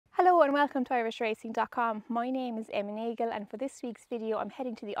Hello and welcome to irishracing.com. My name is Emma Nagle and for this week's video I'm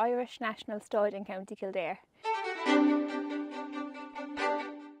heading to the Irish National Stud in County Kildare. So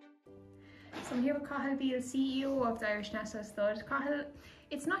I'm here with Cathal Beale, CEO of the Irish National Stud. Cathal,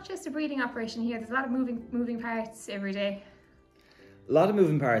 it's not just a breeding operation here, there's a lot of moving parts every day. A lot of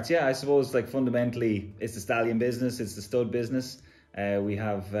moving parts, yeah. I suppose like fundamentally it's the stallion business, it's the stud business. We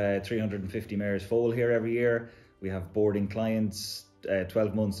have 350 mares foal here every year. We have boarding clients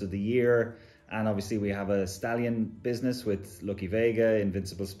 12 months of the year, and obviously we have a stallion business with Quevega,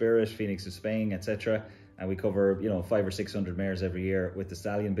 Invincible Spirit, Phoenix of Spain, etc. And we cover 500 or 600 mares every year with the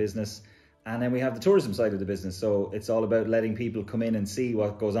stallion business. And then we have the tourism side of the business, so it's all about letting people come in and see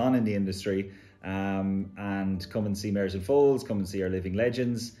what goes on in the industry, and come and see mares and foals, come and see our living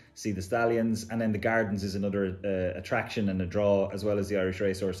legends, see the stallions, and then the gardens is another attraction and a draw, as well as the Irish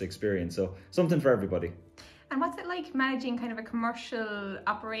Racehorse experience. So something for everybody. And what's it like managing kind of a commercial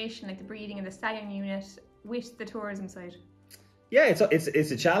operation like the breeding and the stallion unit with the tourism side? Yeah,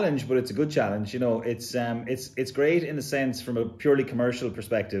 it's a challenge, but it's a good challenge. It's great in the sense from a purely commercial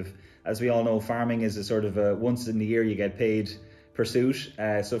perspective. As we all know, farming is a sort of a once in the year you get paid pursuit.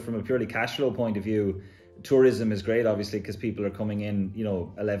 So from a purely cash flow point of view, tourism is great, obviously, because people are coming in,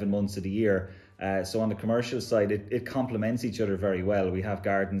 11 months of the year. So on the commercial side, it complements each other very well. We have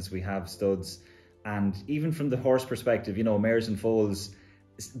gardens, we have studs. And even from the horse perspective, mares and foals,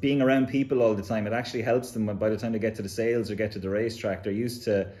 being around people all the time, it actually helps them. By the time they get to the sales or get to the racetrack, they're used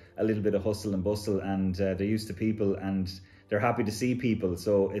to a little bit of hustle and bustle, and they're used to people, and they're happy to see people.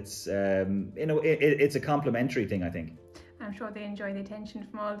 So it's it's a complementary thing, I think. I'm sure they enjoy the attention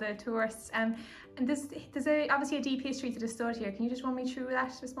from all the tourists. And there's obviously a deep history to the stud here. Can you just run me through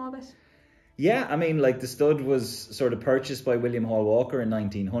that a small bit? Yeah, I mean, like the stud was sort of purchased by William Hall Walker in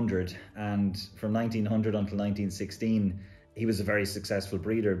 1900, and from 1900 until 1916, he was a very successful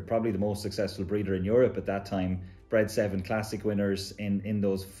breeder, probably the most successful breeder in Europe at that time. Bred 7 classic winners in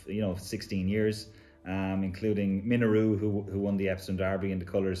those 16 years, including Minaru, who won the Epsom Derby in the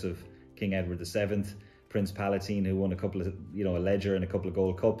colours of King Edward VII, Prince Palatine, who won a couple of a Ledger and a couple of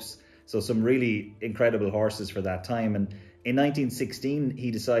Gold Cups. So some really incredible horses for that time. And in 1916, he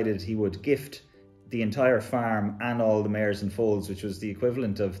decided he would gift the entire farm and all the mares and foals, which was the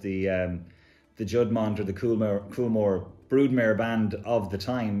equivalent of the Juddmonte or the Coolmore broodmare band of the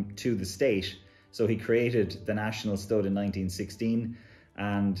time, to the state. So he created the National Stud in 1916,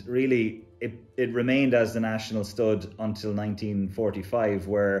 and really it remained as the National Stud until 1945,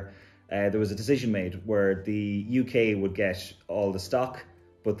 where there was a decision made where the UK would get all the stock,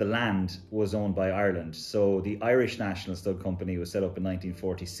 but the land was owned by Ireland. So the Irish National Stud Company was set up in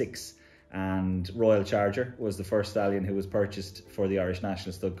 1946, and Royal Charger was the first stallion who was purchased for the Irish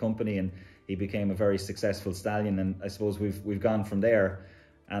National Stud Company, and he became a very successful stallion. And I suppose we've gone from there,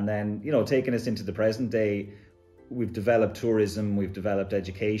 and then taking us into the present day, we've developed tourism, we've developed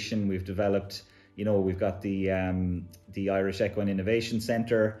education, we've developed we've got the Irish Equine Innovation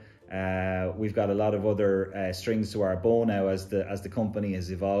Centre. We've got a lot of other strings to our bow now as the company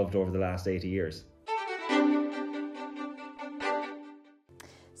has evolved over the last 80 years.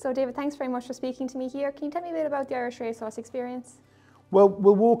 So David, thanks very much for speaking to me here. Can you tell me a bit about the Irish Racehorse experience? Well,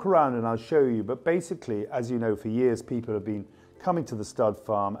 we'll walk around and I'll show you, but basically, as you know, for years people have been coming to the stud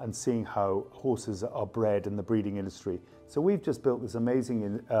farm and seeing how horses are bred in the breeding industry. So we've just built this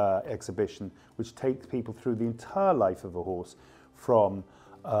amazing exhibition which takes people through the entire life of a horse, from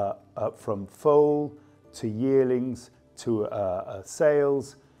foal to yearlings to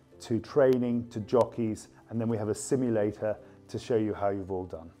sales to training to jockeys, and then we have a simulator to show you how you've all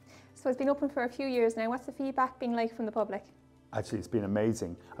done. So it's been open for a few years now. What's the feedback been like from the public? Actually, it's been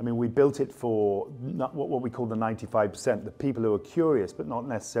amazing. I mean, we built it for what we call the 95%, the people who are curious but not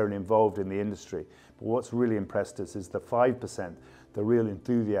necessarily involved in the industry. But what's really impressed us is the 5%, the real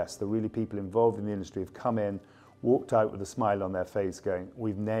enthusiasts, the really people involved in the industry have come in, walked out with a smile on their face going,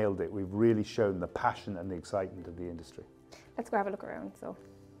 we've nailed it. We've really shown the passion and the excitement of the industry. Let's go have a look around.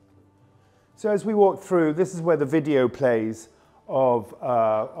 So as we walk through, this is where the video plays of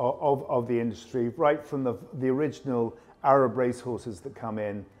the industry, right from the original Arab racehorses that come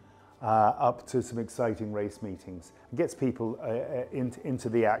in up to some exciting race meetings. It gets people into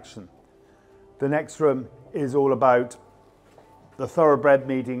the action. The next room is all about the thoroughbred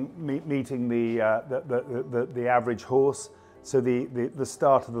meeting the average horse, so the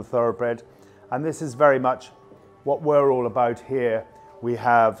start of the thoroughbred. And this is very much what we're all about here. We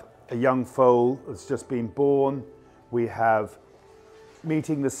have a young foal that's just been born. We have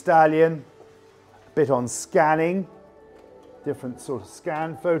meeting the stallion, a bit on scanning, different sort of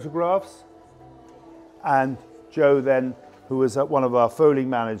scan photographs. And Joe then who was one of our foaling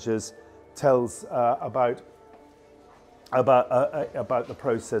managers, tells about the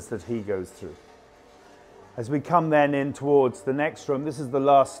process that he goes through. As we come then in towards the next room, this is the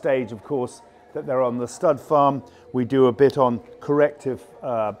last stage, of course, that they're on the stud farm. We do a bit on corrective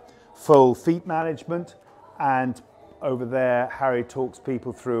foal feet management, and over there Harry talks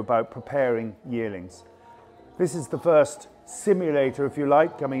people through about preparing yearlings. This is the first simulator, if you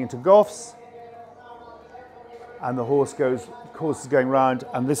like, coming into Goffs, and the horse is going round,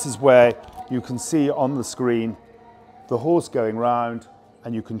 and this is where you can see on the screen the horse going round,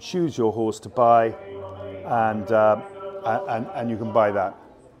 and you can choose your horse to buy, and you can buy that.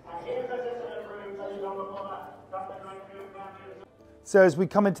 So as we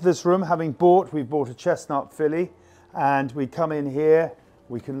come into this room, we've bought a chestnut filly, and we come in here,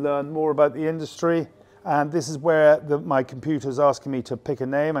 we can learn more about the industry, and this is where my computer is asking me to pick a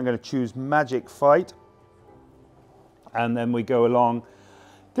name. I'm going to choose Magic Fight, and then we go along.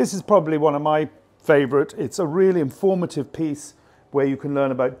 This is probably one of my favourite. It's a really informative piece where you can learn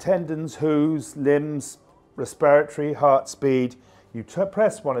about tendons, hooves, limbs, respiratory, heart speed. You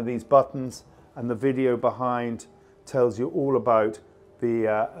press one of these buttons and the video behind tells you all about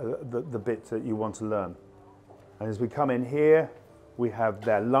the bit that you want to learn. And as we come in here, we have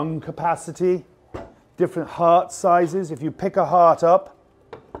their lung capacity, different heart sizes. If you pick a heart up,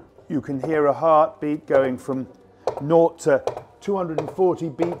 you can hear a heartbeat going from 0 to 240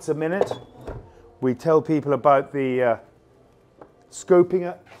 beats a minute. We tell people about the scoping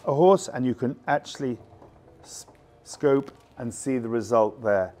a horse, and you can actually scope and see the result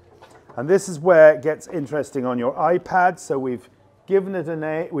there. And this is where it gets interesting on your iPad. So we've given it a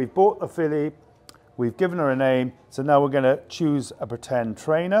name, we've bought the filly, we've given her a name, so now we're going to choose a pretend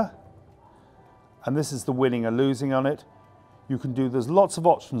trainer. And this is the winning or losing on it. You can do, there's lots of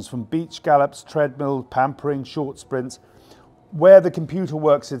options from beach gallops, treadmill, pampering, short sprints. Where the computer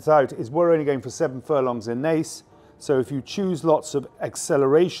works it out is we're only going for 7 furlongs in Nace. So if you choose lots of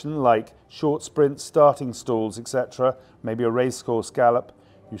acceleration like short sprints, starting stalls, etc., maybe a racehorse gallop,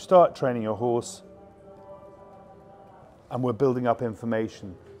 you start training your horse, and we're building up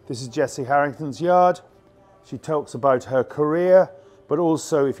information. This is Jessie Harrington's yard. She talks about her career, but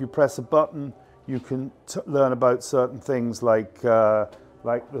also if you press a button, you can learn about certain things like the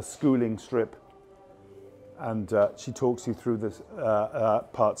schooling strip, and she talks you through this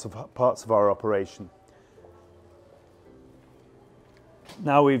parts of our operation.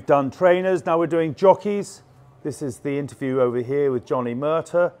 Now we've done trainers, now we're doing jockeys. This is the interview over here with Johnny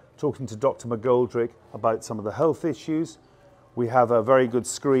Murtagh, talking to Dr. McGoldrick about some of the health issues. We have a very good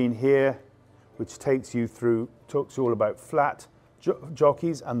screen here, which takes you all about flat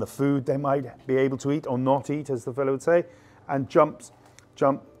jockeys and the food they might be able to eat or not eat, as the fellow would say, and jumps,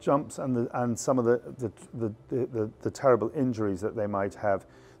 and some of the terrible injuries that they might have.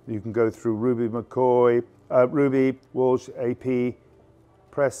 You can go through Ruby McCoy, Ruby, Walsh, AP,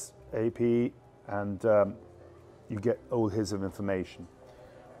 Press, AP, and you get all his information.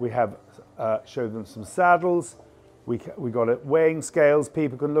 We have showed them some saddles. We got weighing scales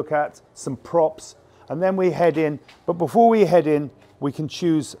people can look at, some props, and then we head in. But before we head in, we can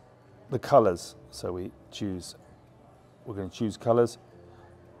choose the colours. So we're going to choose colours.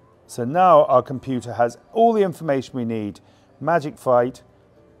 So now our computer has all the information we need: Magic Fight,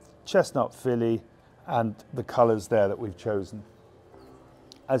 Chestnut Filly, and the colours there that we've chosen.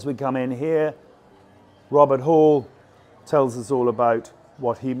 As we come in here, Robert Hall tells us all about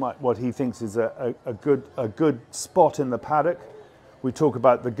what he thinks is a good spot in the paddock. We talk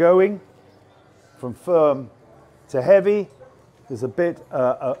about the going from firm to heavy. There's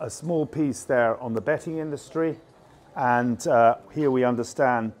a small piece there on the betting industry, and here we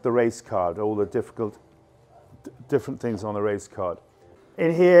understand the race card, all the different things on the race card.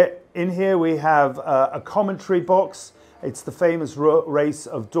 In here we have a commentary box. It's the famous race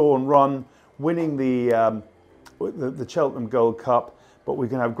of Dawn Run, winning the Cheltenham Gold Cup. But we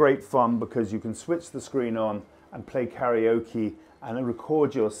can have great fun because you can switch the screen on and play karaoke and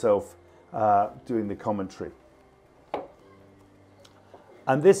record yourself doing the commentary.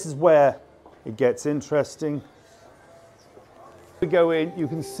 And this is where it gets interesting. We go in, you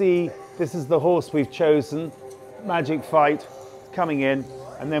can see this is the horse we've chosen, Magic Fight, coming in,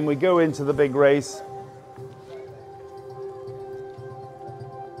 and then we go into the big race.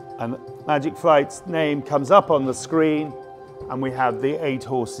 And Magic Fight's name comes up on the screen, and we have the 8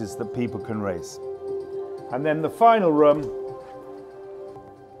 horses that people can race. And then the final room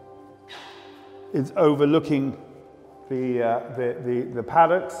is overlooking the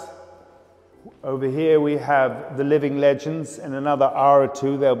paddocks. Over here we have the living legends. In another hour or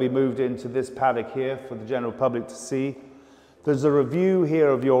two they'll be moved into this paddock here for the general public to see. There's a review here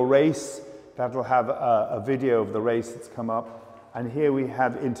of your race. That'll have a video of the race that's come up. And here we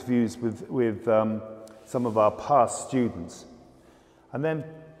have interviews with some of our past students. And then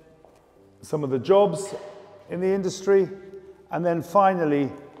some of the jobs in the industry. And then finally,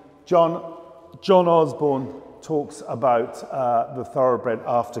 John Osborne talks about the thoroughbred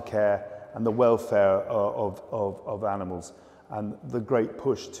aftercare and the welfare of animals and the great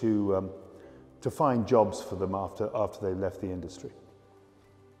push to find jobs for them after they left the industry.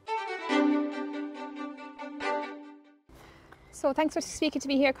 So thanks for speaking to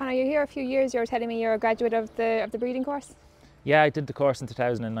me here, Conor. You're here a few years. You're telling me you're a graduate of the breeding course. Yeah, I did the course in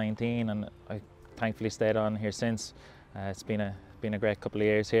 2019, and I thankfully stayed on here since. It's been a great couple of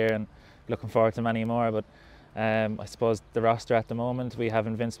years here, and looking forward to many more. But I suppose the roster at the moment, we have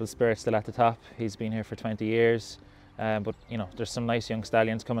Invincible Spirit still at the top. He's been here for 20 years. But you know, there's some nice young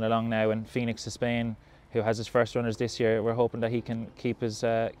stallions coming along now, and Phoenix to Spain, who has his first runners this year. We're hoping that he can keep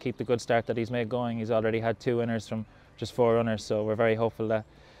the good start that he's made going. He's already had 2 winners from just 4 runners, so we're very hopeful that,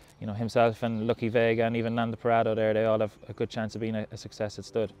 you know, himself and Lucky Vega and even Nando Parado there, they all have a good chance of being a success at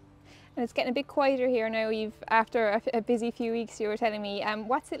stud. And it's getting a bit quieter here now. After a busy few weeks, you were telling me.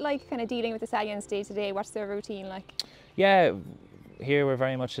 What's it like kind of dealing with the stallions day to day? What's their routine like? Yeah, here we're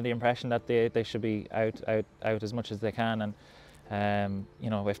very much in the impression that they should be out as much as they can, and you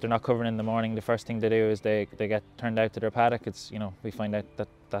know, if they're not covering in the morning, the first thing they do is they get turned out to their paddock. It's, you know, we find out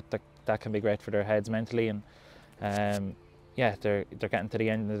that can be great for their heads mentally, and yeah, they're getting to the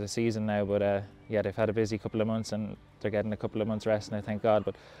end of the season now, but yeah, they've had a busy couple of months and they're getting a couple of months rest now, thank God.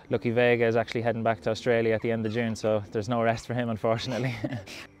 But Lucky Vega is actually heading back to Australia at the end of June, so there's no rest for him, unfortunately.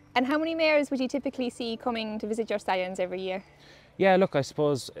 And how many mares would you typically see coming to visit your stallions every year? Yeah, look, I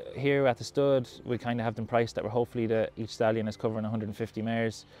suppose here at the stud we kind of have them priced that we're hopefully each stallion is covering 150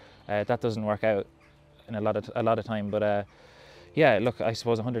 mares. That doesn't work out in a lot of time, but yeah, look, I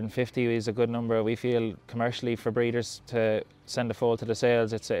suppose 150 is a good number. We feel commercially for breeders to send a foal to the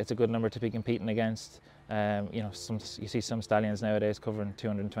sales, it's a good number to be competing against. You know, you see some stallions nowadays covering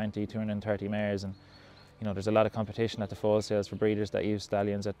 220, 230 mares, and you know, there's a lot of competition at the foal sales for breeders that use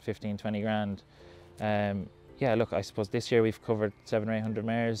stallions at 15, 20 grand. Yeah, look, I suppose this year we've covered 700 or 800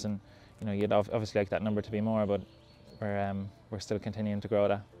 mares, and you know, you'd obviously like that number to be more, but we're still continuing to grow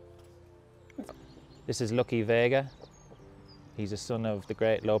that. This is Lucky Vega. He's a son of the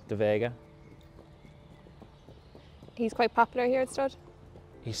great Lope de Vega. He's quite popular here at stud?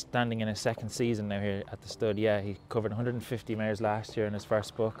 He's standing in his 2nd season now here at the stud. Yeah, he covered 150 mares last year in his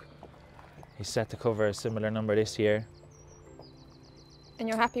first book. He's set to cover a similar number this year. And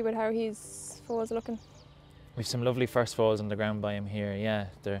you're happy with how his foals are looking? We've some lovely first foals on the ground by him here, yeah.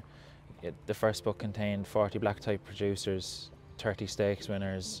 The first book contained 40 black type producers, 30 stakes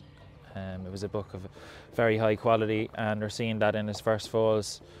winners. It was a book of very high quality, and we're seeing that in his first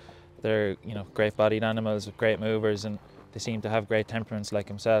foals. They're, you know, great bodied animals with great movers, and they seem to have great temperaments like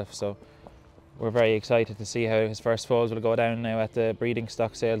himself. So we're very excited to see how his first foals will go down now at the breeding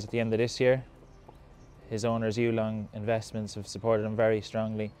stock sales at the end of this year. His owners, Yulong Investments, have supported him very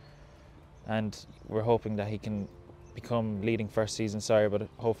strongly, and we're hoping that he can become leading first season sire, but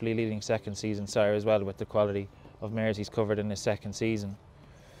hopefully leading second season sire as well, with the quality of mares he's covered in his 2nd season.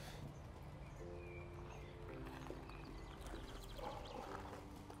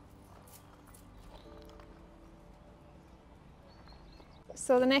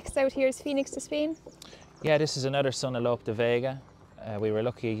 So the next out here is Phoenix to Spain? Yeah, this is another son of Lope de Vega. We were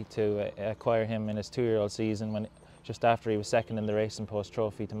lucky to acquire him in his 2-year-old season, just after he was 2nd in the Racing Post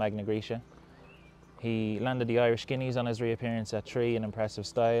Trophy to Magna Grecia. He landed the Irish Guineas on his reappearance at Tree in impressive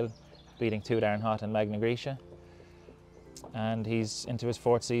style, beating Too Darn Hot and Magna Grecia. And he's into his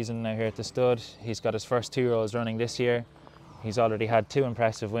 4th season now here at the stud. He's got his first 2-year-olds running this year. He's already had 2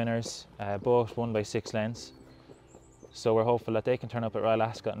 impressive winners, both won by 6 lengths. So we're hopeful that they can turn up at Royal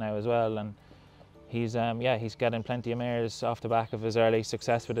Ascot now as well. And he's getting plenty of mares off the back of his early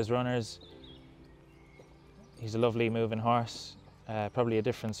success with his runners. He's a lovely moving horse, probably a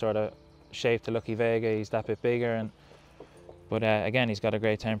different sort of shape to Lucky Vega. He's that bit bigger, but again, he's got a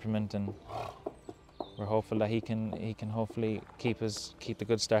great temperament, and we're hopeful that he can hopefully keep the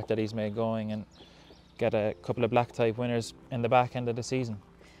good start that he's made going and get a couple of black type winners in the back end of the season.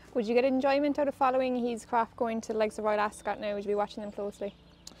 Would you get enjoyment out of following his craft going to the likes of Royal Ascot now? Would you be watching them closely?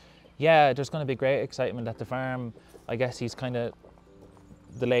 Yeah, there's going to be great excitement at the farm. I guess he's kind of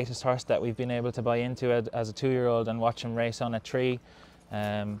the latest horse that we've been able to buy into as a 2-year-old and watch him race on a Tree.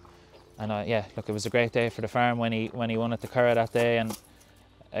 And yeah, look, it was a great day for the farm when he won at the Curragh that day. And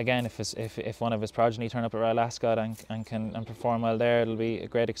again, if one of his progeny turn up at Royal Ascot and perform well there, it'll be a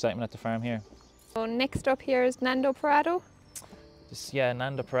great excitement at the farm here. So next up here is Nando Parado.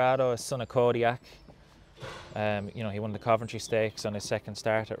 Nando Parado is son of Kodiak. You know, he won the Coventry Stakes on his second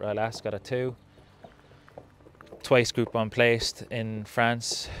start at Royal Ascot at 2. Twice Group 1 placed in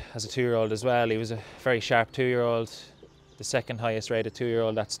France as a 2-year-old as well. He was a very sharp 2-year-old, the second highest rated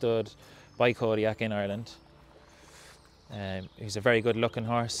 2-year-old that stood by Kodiak in Ireland. He's a very good looking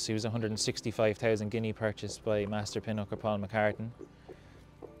horse. He was a 165,000 guinea purchased by Master Pinhooker Paul McCartan.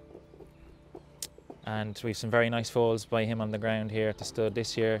 And we've some very nice foals by him on the ground here at the stud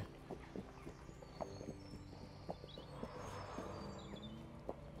this year.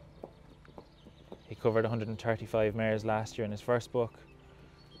 He covered 135 mares last year in his first book,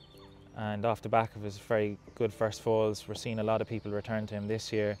 and off the back of his very good first foals, we're seeing a lot of people return to him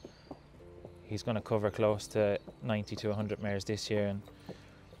this year. He's going to cover close to 90 to 100 mares this year, and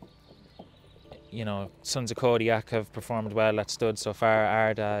you know, Sons of Kodiak have performed well at stud so far.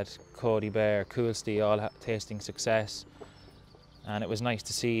 Ardad, Cody Bear, Coolsty all tasting success, and it was nice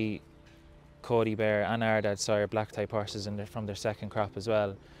to see Cody Bear and Ardad sire black type horses from their second crop as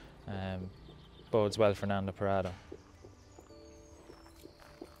well. Bodes well for Nando Parado.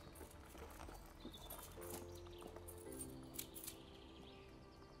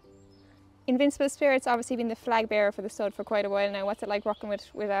 Invincible Spirit's obviously been the flag bearer for the stud for quite a while now. What's it like working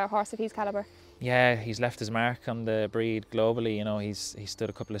with a horse of his calibre? Yeah, he's left his mark on the breed globally. You know, he's stood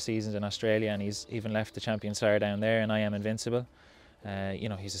a couple of seasons in Australia, and he's even left the champion sire down there, and I Am Invincible. You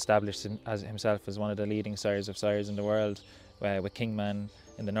know, he's established as himself as one of the leading sires of sires in the world, with Kingman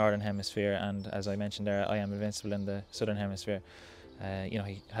in the Northern Hemisphere, and as I mentioned there, I Am Invincible in the Southern Hemisphere. You know,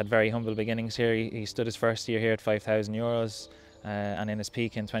 he had very humble beginnings here. He stood his first year here at €5,000, and in his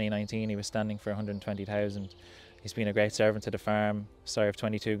peak in 2019 he was standing for 120,000. He's been a great servant to the farm, sire of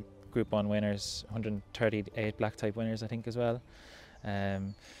 22 Group 1 winners, 138 black type winners I think as well.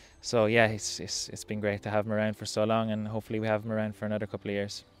 So yeah, it's been great to have him around for so long, and hopefully we have him around for another couple of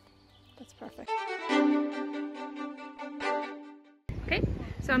years. That's perfect. Okay,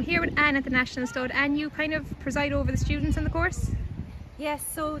 so I'm here with Anne at the National Stud. Anne, you kind of preside over the students in the course? Yes,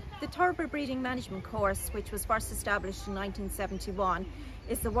 so the Thoroughbred Breeding Management course, which was first established in 1971,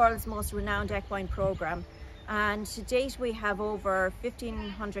 is the world's most renowned equine programme. And to date we have over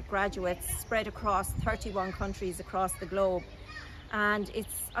 1,500 graduates spread across 31 countries across the globe. And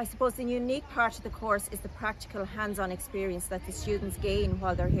I suppose the unique part of the course is the practical hands-on experience that the students gain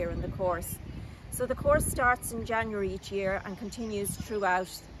while they're here in the course. So the course starts in January each year and continues throughout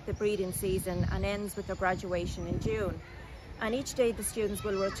the breeding season and ends with their graduation in June. And each day the students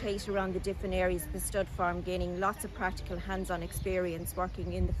will rotate around the different areas of the stud farm, gaining lots of practical hands-on experience,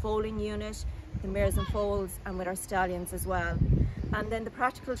 working in the foaling unit, the mares and foals, and with our stallions as well. And then the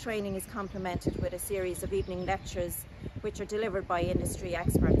practical training is complemented with a series of evening lectures which are delivered by industry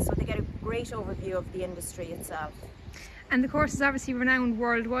experts, so they get a great overview of the industry itself. And the course is obviously renowned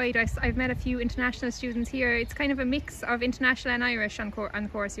worldwide. I've met a few international students here. It's kind of a mix of international and Irish on the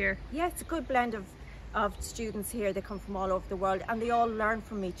course here. Yeah, it's a good blend of students here. They come from all over the world, and they all learn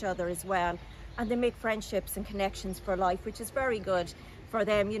from each other as well, and they make friendships and connections for life, which is very good for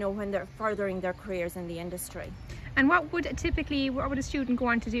them, you know, when they're furthering their careers in the industry. And what would a student go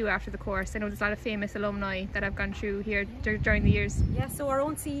on to do after the course? I know there's a lot of famous alumni that have gone through here during the years. Yeah, so our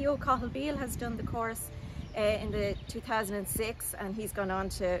own CEO Cathal Beale has done the course in the 2006, and he's gone on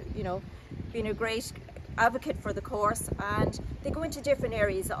to, you know, being a great advocate for the course. And they go into different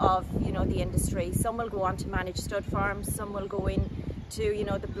areas of, you know, the industry. Some will go on to manage stud farms, some will go into, you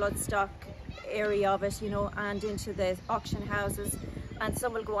know, the bloodstock area of it, you know, and into the auction houses, and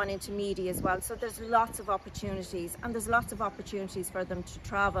some will go on into media as well. So there's lots of opportunities, and there's lots of opportunities for them to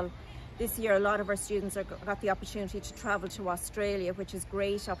travel. This year a lot of our students got the opportunity to travel to Australia, which is a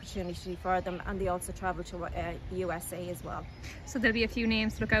great opportunity for them, and they also travel to the USA as well. So there'll be a few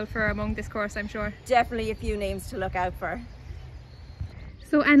names to look out for among this course, I'm sure. Definitely a few names to look out for.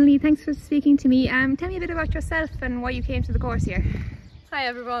 So Anneli, thanks for speaking to me. Tell me a bit about yourself and why you came to the course here. Hi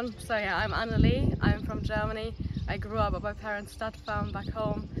everyone, so yeah, I'm Anneli, I'm from Germany. I grew up at my parents' stud farm back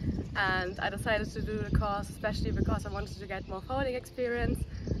home, and I decided to do the course especially because I wanted to get more foaling experience,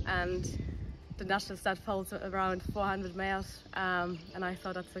 and the National Stud folds around 400 mares, and I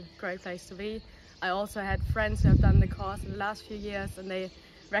thought that's a great place to be. I also had friends who have done the course in the last few years, and they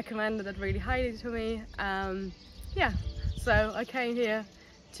recommended it really highly to me. Yeah, so I came here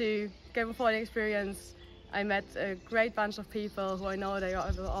to get a foaling experience. I met a great bunch of people who I know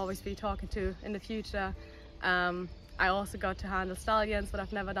I will always be talking to in the future. I also got to handle stallions, what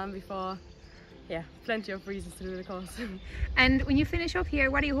I've never done before. Yeah, plenty of reasons to do the course. And when you finish up here,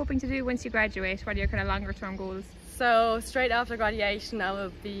 what are you hoping to do once you graduate? What are your kind of longer term goals? So straight after graduation I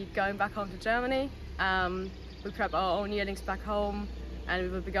will be going back home to Germany. we'll prep our own yearlings back home, and we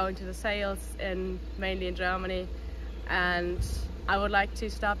will be going to the sales mainly in Germany. And I would like to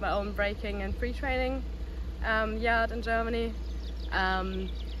start my own breaking and pre-training yard in Germany,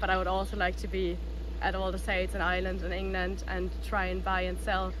 but I would also like to be at all the sales in Ireland and England and try and buy and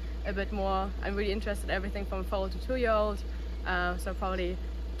sell a bit more. I'm really interested in everything from foal to 2-year-old, so probably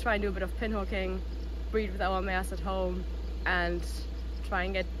try and do a bit of pin hooking, breed with our mares at home, and try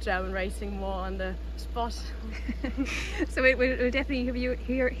and get German racing more on the spot. So we'll definitely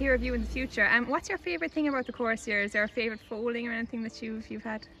hear of you in the future. What's your favourite thing about the course here? Is there a favourite foaling or anything that you've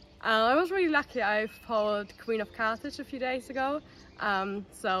had? I was really lucky. I foaled Queen of Carthage a few days ago.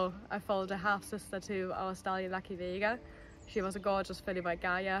 So I foaled a half sister to our stallion Quevega. She was a gorgeous filly by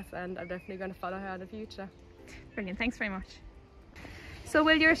Gaia, and I'm definitely going to follow her in the future. Brilliant, thanks very much. So,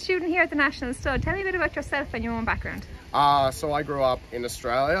 well, you're a student here at the National Stud. Tell me a bit about yourself and your own background. So I grew up in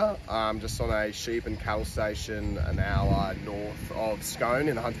Australia, just on a sheep and cattle station an hour north of Scone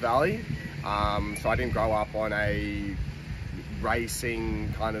in the Hunter Valley. So I didn't grow up on a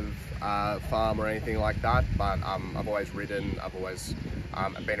racing kind of farm or anything like that, but I've always ridden, I've always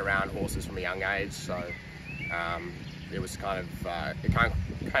been around horses from a young age, so it was kind of,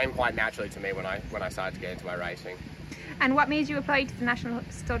 it came quite naturally to me when I started to get into my racing. And what made you apply to the National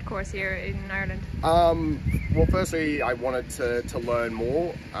Stud course here in Ireland? Well, firstly, I wanted to learn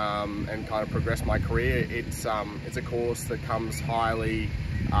more and kind of progress my career. It's a course that comes highly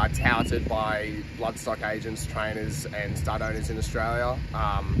touted by bloodstock agents, trainers and stud owners in Australia.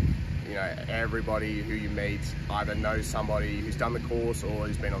 You know, everybody who you meet either knows somebody who's done the course or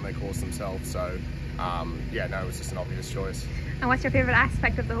who's been on their course themselves. So yeah, no, it was just an obvious choice. And what's your favourite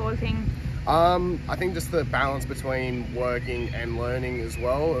aspect of the whole thing? I think just the balance between working and learning as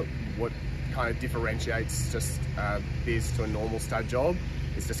well. What kind of differentiates just this to a normal stud job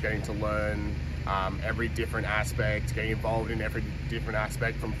is just getting to learn every different aspect, getting involved in every different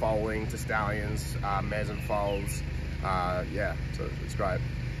aspect, from foaling to stallions, mares and foals. Yeah, so it's great.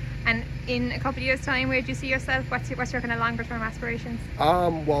 And in a couple of years' time, where do you see yourself? What's your kind of longer term aspirations?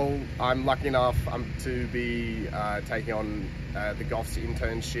 Well, I'm lucky enough to be taking on the Goffs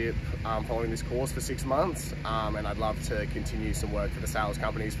internship following this course for 6 months, and I'd love to continue some work for the sales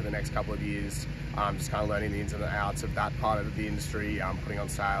companies for the next couple of years, just kind of learning the ins and outs of that part of the industry, putting on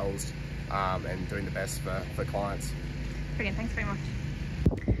sales and doing the best for clients. Brilliant, thanks very much.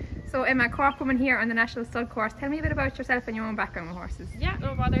 So Emma, Cork woman here on the National Stud course. Tell me a bit about yourself and your own background with horses. Yeah,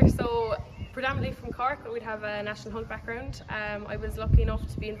 no bother. So predominantly from Cork, but we'd have a national hunt background. I was lucky enough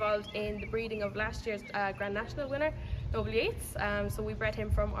to be involved in the breeding of last year's Grand National winner, Noble Yates. So we bred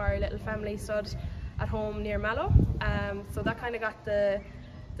him from our little family stud at home near Mallow. So that kind of got the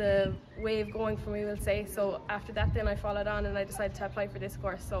wave going for me, we'll say. So after that then I followed on and I decided to apply for this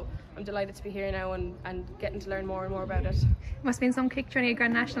course. So I'm delighted to be here now and getting to learn more and more about it. Must have been some kick training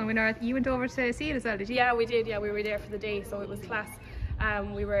Grand National winner. You went over to see it as well, did you? Yeah, we did. Yeah, we were there for the day, so it was class.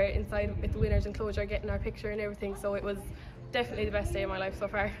 We were inside with the winner's enclosure getting our picture and everything, so it was definitely the best day of my life so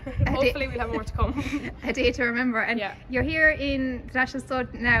far. Hopefully we'll have more to come. A day to remember. And yeah. You're here in the National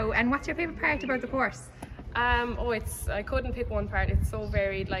Stud now, and what's your favourite part about the course? I couldn't pick one part. It's so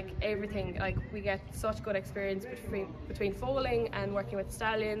varied, like everything. Like we get such good experience between foaling and working with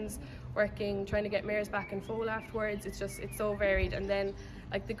stallions, trying to get mares back and foal afterwards. It's so varied. And then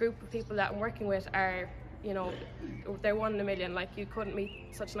like the group of people that I'm working with are, you know, they're one in a million. Like you couldn't meet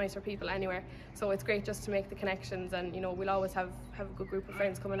such nicer people anywhere. So it's great just to make the connections, and you know, we'll always have a good group of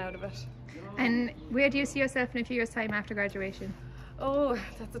friends coming out of it. And where do you see yourself in a few years' time after graduation? Oh,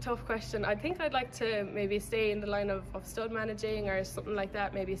 that's a tough question. I think I'd like to maybe stay in the line of stud managing or something like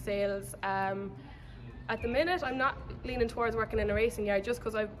that, maybe sales. At the minute, I'm not leaning towards working in a racing yard just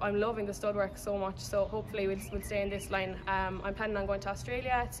because I'm loving the stud work so much. So hopefully we'll stay in this line. I'm planning on going to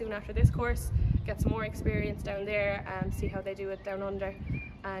Australia soon after this course, get some more experience down there and see how they do it down under.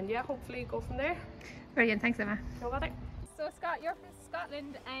 And yeah, hopefully go from there. Brilliant, thanks Emma. No bother. So Scott, you're from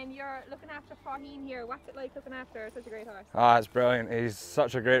Scotland and you're looking after Faheen here. What's it like looking after such a great horse? Ah, it's brilliant. He's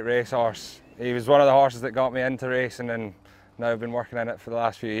such a great racehorse. He was one of the horses that got me into racing, and now I've been working in it for the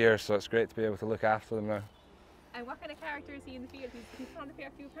last few years, so it's great to be able to look after them now. And what kind of character is he in the field? He's put on a fair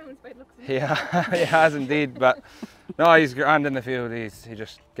few pounds by the looks of it. Yeah, he has indeed, but no, he's grand in the field. He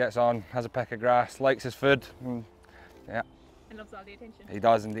just gets on, has a peck of grass, likes his food, and yeah. And loves all the attention. He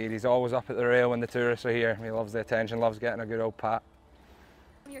does indeed. He's always up at the rail when the tourists are here. He loves the attention, loves getting a good old pat.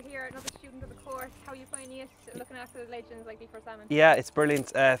 You're here, another student of the course. How are you finding it, looking after the legends like Before Salmon? Yeah, it's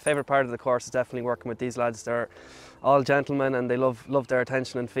brilliant. Favourite part of the course is definitely working with these lads. They're all gentlemen and they love their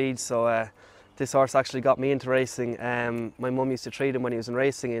attention and feed, so this horse actually got me into racing. My mum used to treat him when he was in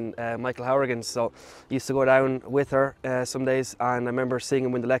racing in Michael Hourigan's, so I used to go down with her some days, and I remember seeing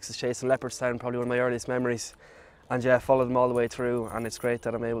him win the Lexus Chase in Leopardstown, probably one of my earliest memories. And yeah, followed him all the way through, and it's great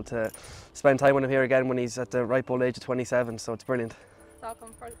that I'm able to spend time with him here again when he's at the ripe old age of 27, so it's brilliant. It's all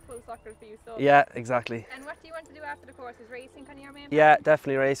come full circle for you, so. Yeah, exactly. And what do you want to do after the course? Is racing kind of your main Yeah,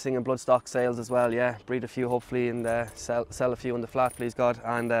 definitely racing and bloodstock sales as well, yeah. Breed a few hopefully and sell a few on the flat, please God.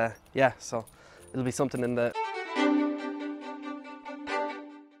 And yeah, so it'll be something in the...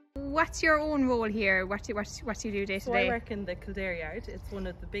 What's your own role here? What do you do day to So day? I work in the Kildare yard. It's one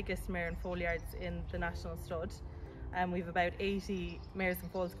of the biggest mare and foal yards in the National Stud. We've about 80 mares and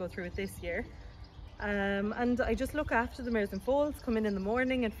foals go through it this year. And I just look after the mares and foals, come in the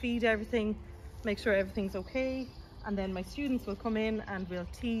morning and feed everything, make sure everything's okay. And then my students will come in and we'll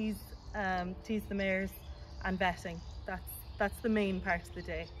tease the mares and vetting. That's the main part of the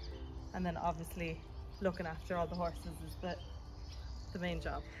day. And then obviously looking after all the horses is the main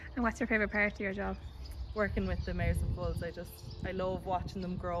job. And what's your favourite part of your job? Working with the mares and foals. I love watching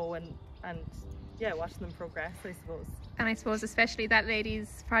them grow and yeah, watching them progress, I suppose. And I suppose especially that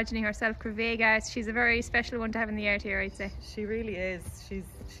lady's progeny herself, Quevega, she's a very special one to have in the yard here, I'd say. She really is.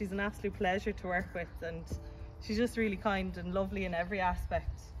 She's an absolute pleasure to work with, and she's just really kind and lovely in every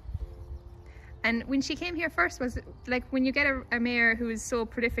aspect. And when she came here first, was it like when you get a mare who is so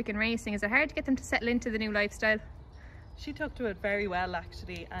prolific in racing, is it hard to get them to settle into the new lifestyle? She took to it very well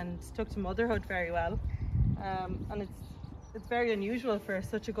actually, and took to motherhood very well. And it's very unusual for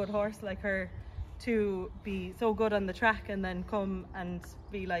such a good horse like her to be so good on the track and then come and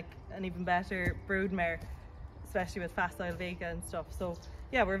be like an even better brood mare, especially with facile Vega and stuff. So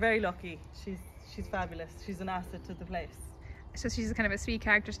yeah, we're very lucky. She's fabulous. She's an asset to the place. So she's kind of a sweet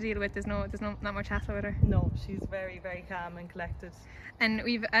character to deal with. There's not much hassle with her. No, she's very, very calm and collected. And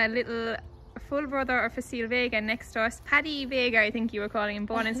we've a little full brother of Facile Vega next to us, Paddy Vega, I think you were calling him,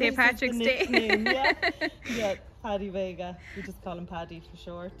 born on St. Patrick's Day. Yeah, Paddy Vega. We just call him Paddy for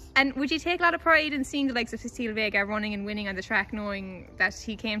short. And would you take a lot of pride in seeing the likes of Facile Vega running and winning on the track, knowing that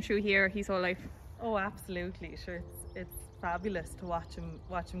he came through here his whole life? Oh, absolutely. Sure, it's fabulous to watch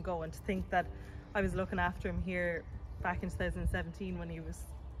him go, and to think that I was looking after him here back in 2017 when he was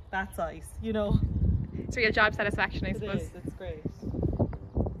that size, you know. It's real job satisfaction, I suppose. It is, it's great.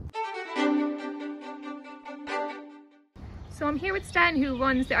 So I'm here with Stan, who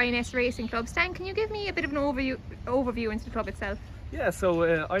runs the INS Racing Club. Stan, can you give me a bit of an overview into the club itself? Yeah,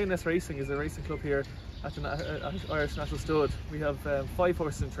 so INS Racing is a racing club here at the Irish National Stud. We have 5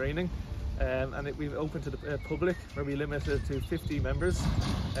 horses in training, and we've opened to the public, where we limit it to 50 members.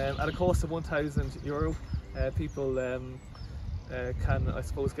 At a cost of €1,000, people can, I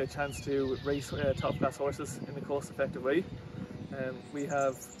suppose, get a chance to race top class horses in a cost effective way. We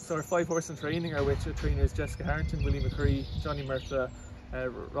have our 5 horses in training, are with trainers Jessica Harrington, Willie McCree, Johnny Murtha,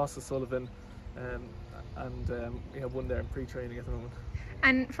 Ross O'Sullivan, and we have one there in pre-training at the moment.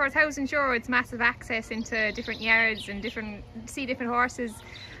 And for €1,000, it's massive access into different yards and see different horses.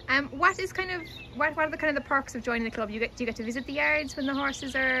 What are the perks of joining the club? Do you get to visit the yards when the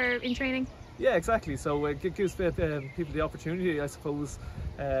horses are in training? Yeah, exactly. So it gives people the opportunity, I suppose.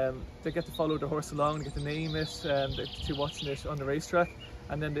 They get to follow the horse along, they get to name it, to watching it on the racetrack,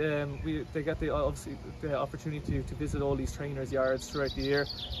 and then they get the opportunity to visit all these trainers' yards throughout the year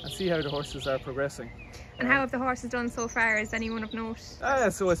and see how the horses are progressing. And how have the horses done so far? Is anyone of note?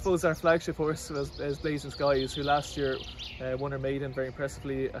 So I suppose our flagship horse is Blazing Skies, who last year won her maiden very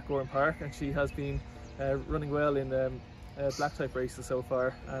impressively at Gorham Park, and she has been running well in black type races so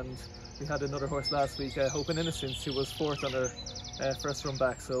far. And we had another horse last week, Hope and Innocence, who was 4th on her first run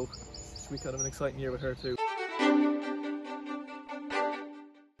back, so it should be kind of an exciting year with her too.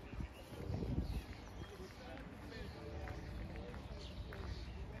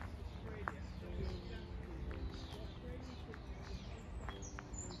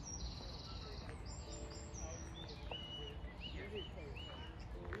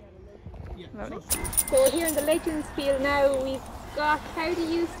 So here in the Legends field now, we've got Howdy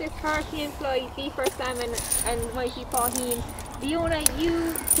Eustace, Hurricane Fly, Beaver Salmon and Mighty Pauline. Leona,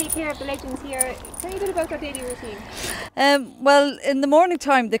 you take care of the Legends here. Tell me a bit about their daily routine. Well, in the morning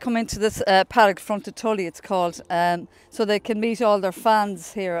time they come into this paddock front of Tully, it's called, so they can meet all their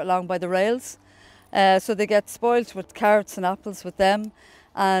fans here along by the rails. So they get spoilt with carrots and apples with them,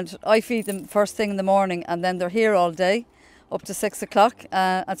 and I feed them first thing in the morning, and then they're here all day up to 6 o'clock,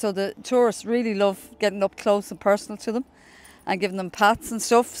 and so the tourists really love getting up close and personal to them and giving them pats and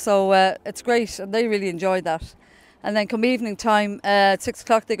stuff, so it's great and they really enjoy that. And then come evening time, at 6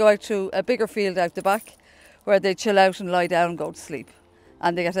 o'clock they go out to a bigger field out the back where they chill out and lie down and go to sleep.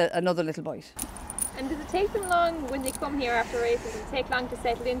 and they get another little bite. And does it take them long when they come here after races? Does it take long to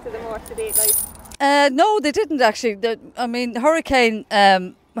settle into the more sedate life? No, they didn't actually. I mean, Hurricane,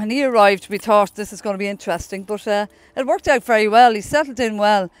 when he arrived, we thought this is going to be interesting, but it worked out very well. He settled in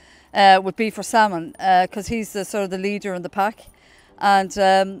well with Beef or Salmon because he's the sort of the leader in the pack, and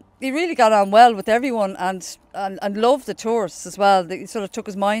he really got on well with everyone and loved the tourists as well. He sort of took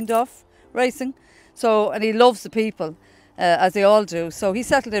his mind off racing, and he loves the people as they all do. So he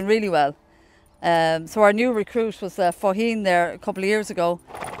settled in really well. So our new recruit was Faheen there a couple of years ago,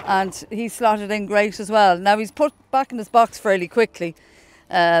 and he slotted in great as well. Now he's put back in his box fairly quickly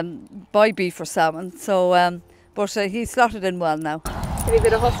by Beef or Salmon, but he slotted in well now. Did a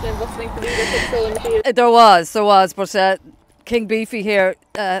bit of hustling and bustling for leadership so in the field? There was, but King Beefy here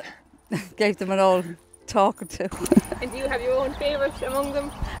gave them an old talking to. And do you have your own favourite among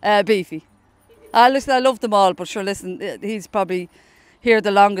them? Beefy. Listen, I love them all, but sure, listen, he's probably here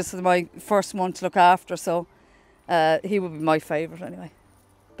the longest of my first one to look after, so he would be my favourite anyway.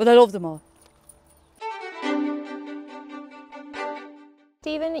 But I love them all.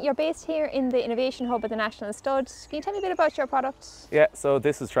 Stephen, you're based here in the Innovation Hub at the National Stud. Can you tell me a bit about your product? Yeah, so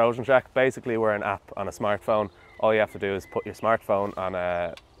this is Trojan Track. Basically, we're an app on a smartphone. All you have to do is put your smartphone on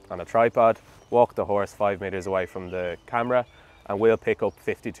a tripod, walk the horse 5 metres away from the camera, and we'll pick up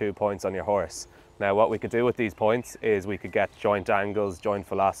 52 points on your horse. Now, what we could do with these points is we could get joint angles, joint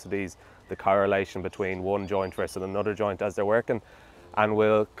velocities, the correlation between one joint versus another joint as they're working, and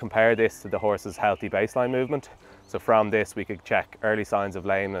we'll compare this to the horse's healthy baseline movement. So from this we could check early signs of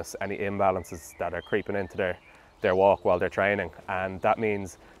lameness, any imbalances that are creeping into their walk while they're training, and that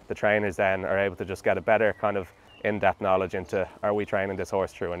means the trainers then are able to just get a better kind of in-depth knowledge into, are we training this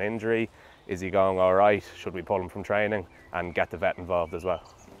horse through an injury, is he going all right, should we pull him from training, and get the vet involved as well.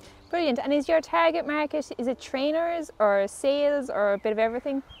 Brilliant. And is your target market, is it trainers or sales or a bit of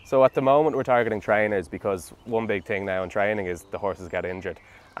everything? So at the moment we're targeting trainers, because one big thing now in training is the horses get injured,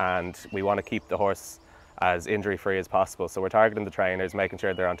 and we want to keep the horse as injury free as possible. So we're targeting the trainers, making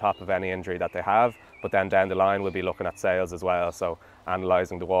sure they're on top of any injury that they have, but then down the line we'll be looking at sales as well. So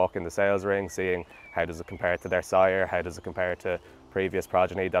analysing the walk in the sales ring, seeing how does it compare to their sire, how does it compare to previous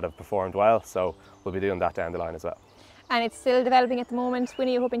progeny that have performed well. So we'll be doing that down the line as well. And it's still developing at the moment. When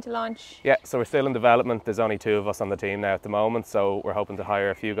are you hoping to launch? Yeah, so we're still in development. There's only 2 of us on the team now at the moment, so we're hoping to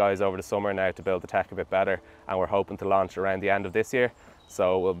hire a few guys over the summer now to build the tech a bit better, and we're hoping to launch around the end of this year.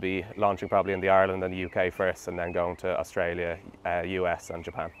 So we'll be launching probably in the Ireland and the UK first, and then going to Australia, US and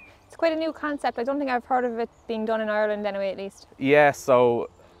Japan. It's quite a new concept. I don't think I've heard of it being done in Ireland anyway, at least. Yeah, so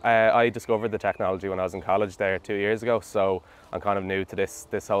I discovered the technology when I was in college there 2 years ago, so I'm kind of new to this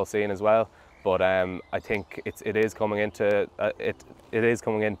whole scene as well. But I think it is coming into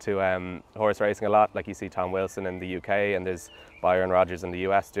horse racing a lot. Like you see Tom Wilson in the UK, and there's Byron Rogers in the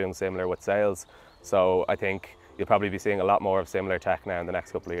US doing similar with sales. So I think you'll probably be seeing a lot more of similar tech now in the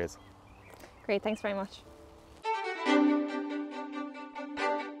next couple of years. Great, thanks very much.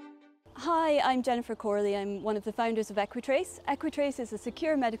 Hi, I'm Jennifer Corley. I'm one of the founders of Equitrace. Equitrace is a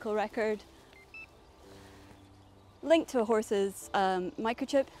secure medical record linked to a horse's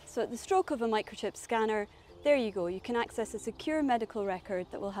microchip. So at the stroke of a microchip scanner, there you go. You can access a secure medical record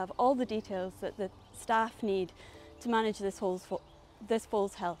that will have all the details that the staff need to manage this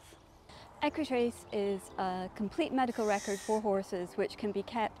foal's health. Equitrace is a complete medical record for horses which can be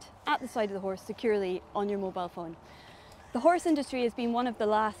kept at the side of the horse securely on your mobile phone. The horse industry has been one of the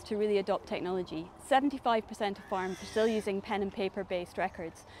last to really adopt technology. 75% of farms are still using pen and paper based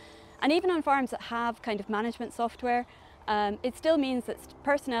records. And even on farms that have kind of management software, it still means that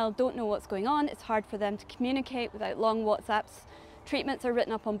personnel don't know what's going on. It's hard for them to communicate without long WhatsApps. Treatments are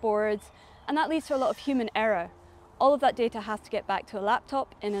written up on boards, and that leads to a lot of human error. All of that data has to get back to a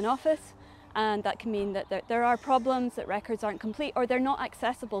laptop in an office, and that can mean that there are problems, that records aren't complete, or they're not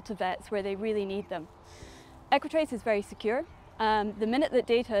accessible to vets where they really need them. Equitrace is very secure. The minute that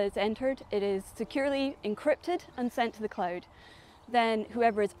data is entered, it is securely encrypted and sent to the cloud. Then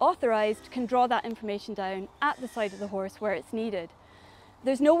whoever is authorised can draw that information down at the side of the horse where it's needed.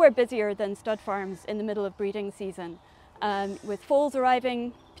 There's nowhere busier than stud farms in the middle of breeding season. With foals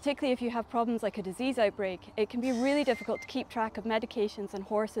arriving, particularly if you have problems like a disease outbreak, it can be really difficult to keep track of medications and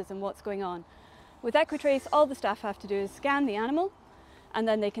horses and what's going on. With Equitrace, all the staff have to do is scan the animal, and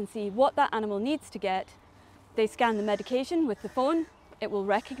then they can see what that animal needs to get. They scan the medication with the phone, it will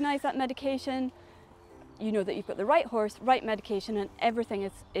recognise that medication. You know that you've got the right horse, right medication, and everything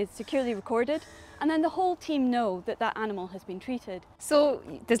is securely recorded. And then the whole team know that that animal has been treated. So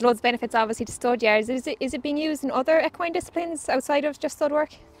there's loads of benefits obviously to stud yards. Is it being used in other equine disciplines outside of just stud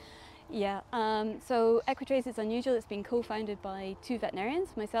work? Yeah, so Equitrace is unusual. It's been co-founded by two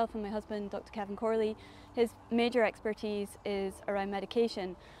veterinarians, myself and my husband, Dr. Kevin Corley. His major expertise is around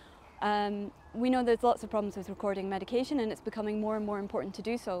medication. We know there's lots of problems with recording medication, and it's becoming more and more important to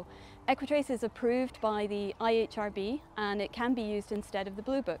do so. Equitrace is approved by the IHRB and it can be used instead of the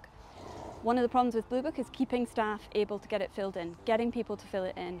Blue Book. One of the problems with Blue Book is keeping staff able to get it filled in, getting people to fill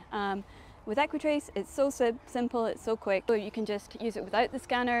it in. With Equitrace, it's so simple, it's so quick. So you can just use it without the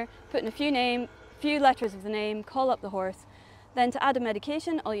scanner, put in a few letters of the name, call up the horse. Then to add a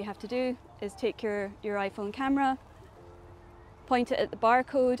medication, all you have to do is take your iPhone camera, point it at the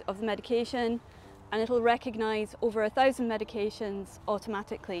barcode of the medication, and it'll recognise over 1,000 medications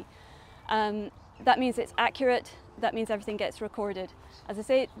automatically. That means it's accurate, that means everything gets recorded. As I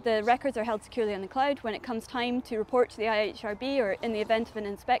say, the records are held securely on the cloud. When it comes time to report to the IHRB or in the event of an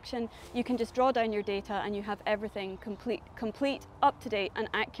inspection, you can just draw down your data and you have everything complete, up to date and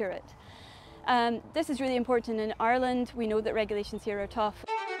accurate. This is really important in Ireland. We know that regulations here are tough.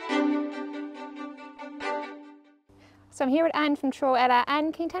 So I'm here with Anne from Treo.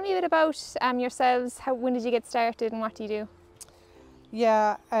 Anne, can you tell me a bit about yourselves? When did you get started and what do you do?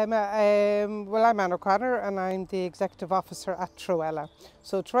 Yeah, well, I'm Anne O'Connor and I'm the Executive Officer at Treo.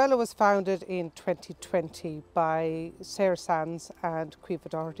 So Treo was founded in 2020 by Sarah Sands and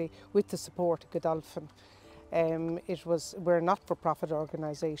Quevega with the support of Godolphin. We're a not-for-profit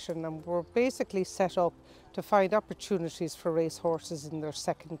organisation and we're basically set up to find opportunities for racehorses in their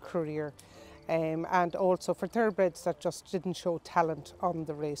second career and also for thoroughbreds that just didn't show talent on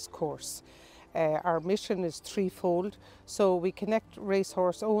the race course. Our mission is threefold, so we connect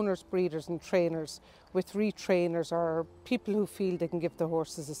racehorse owners, breeders and trainers with retrainers or people who feel they can give the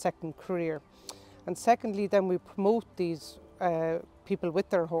horses a second career. And secondly, then we promote these people with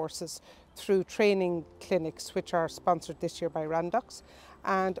their horses through training clinics, which are sponsored this year by Randox,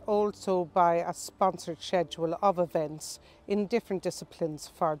 and also by a sponsored schedule of events in different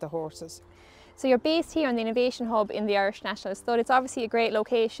disciplines for the horses. So you're based here on the Innovation Hub in the Irish National Stud. It's obviously a great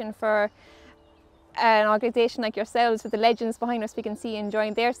location for an organisation like yourselves with the legends behind us we can see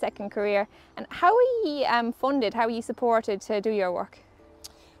enjoying their second career. And how are you funded, how are you supported to do your work?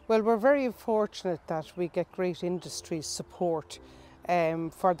 Well, we're very fortunate that we get great industry support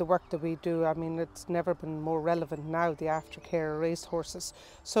for the work that we do. I mean, it's never been more relevant now, the aftercare of racehorses.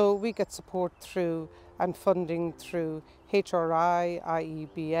 So we get support through and funding through HRI,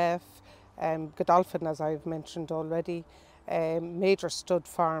 IEBF, Godolphin, as I've mentioned already, major stud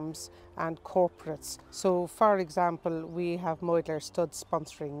farms and corporates. So for example, we have Moidler Studs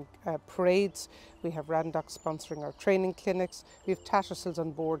sponsoring parades, we have Randox sponsoring our training clinics, we have Tattersalls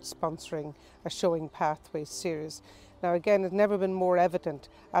on board sponsoring a Showing Pathways series. Now again, it's never been more evident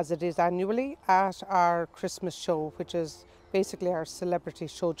as it is annually at our Christmas show, which is basically our celebrity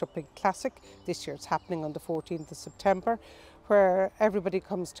show jumping classic. This year it's happening on the 14th of September, where everybody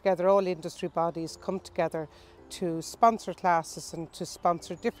comes together, all industry bodies come together to sponsor classes and to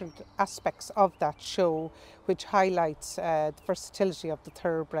sponsor different aspects of that show, which highlights the versatility of the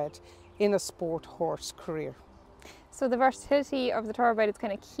thoroughbred in a sport horse career. So the versatility of the thoroughbred is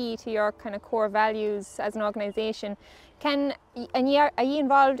kind of key to your kind of core values as an organisation. Are you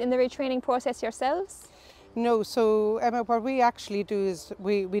involved in the retraining process yourselves? No, so Emma, what we actually do is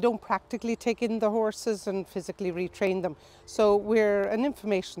we don't practically take in the horses and physically retrain them. So we're an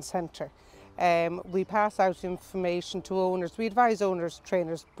information centre. We pass out information to owners. We advise owners,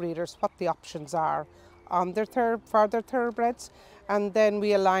 trainers, breeders what the options are on their for their thoroughbreds, and then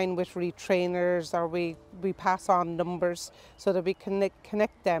we align with retrainers, or we pass on numbers so that we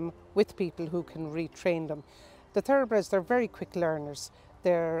connect them with people who can retrain them. The thoroughbreds, they're very quick learners.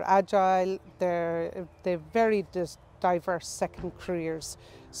 They're agile. They're very diverse second careers.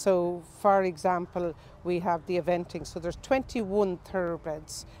 So, for example, we have the eventing. So there's 21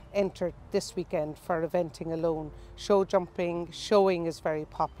 thoroughbreds entered this weekend for eventing alone. Show jumping, showing is very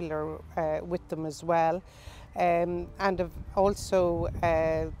popular with them as well. And also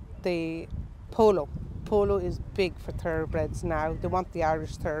the polo. Polo is big for thoroughbreds now. They want the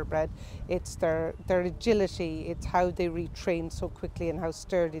Irish thoroughbred. It's their agility, it's how they retrain so quickly and how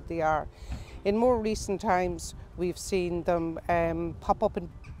sturdy they are. In more recent times, we've seen them pop up in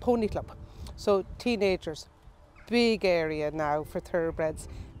Pony Club. So teenagers, big area now for thoroughbreds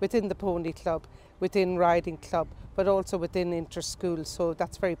within the Pony Club, within Riding Club, but also within inter-school. So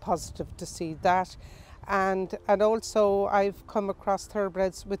that's very positive to see that. And also I've come across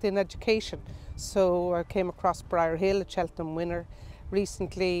thoroughbreds within education. So I came across Briar Hill, a Cheltenham winner,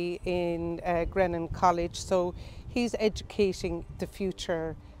 recently in Grennan College. So he's educating the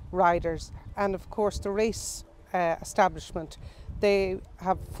future riders. And of course the race establishment, they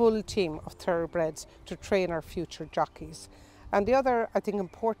have full team of thoroughbreds to train our future jockeys. And the other, I think,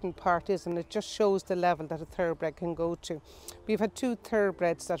 important part is, and it just shows the level that a thoroughbred can go to. We've had 2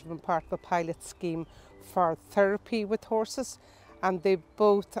 thoroughbreds that have been part of a pilot scheme for therapy with horses, and they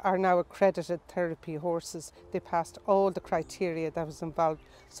both are now accredited therapy horses. They passed all the criteria that was involved,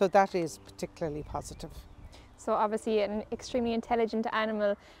 so that is particularly positive. So obviously an extremely intelligent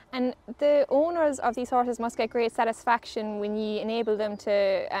animal, and the owners of these horses must get great satisfaction when you enable them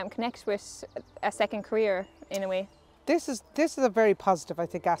to connect with a second career in a way. This is a very positive, I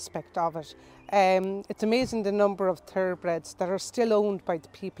think, aspect of it. It's amazing the number of thoroughbreds that are still owned by the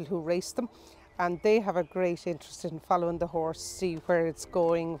people who race them, and they have a great interest in following the horse, see where it's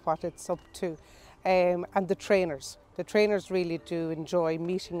going, what it's up to, and the trainers. The trainers really do enjoy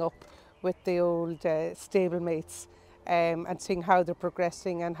meeting up with the old stablemates and seeing how they're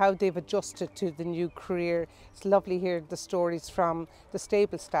progressing and how they've adjusted to the new career. It's lovely hearing the stories from the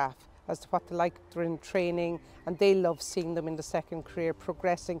stable staff as to what they like during training, and they love seeing them in the second career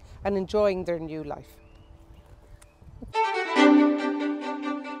progressing and enjoying their new life.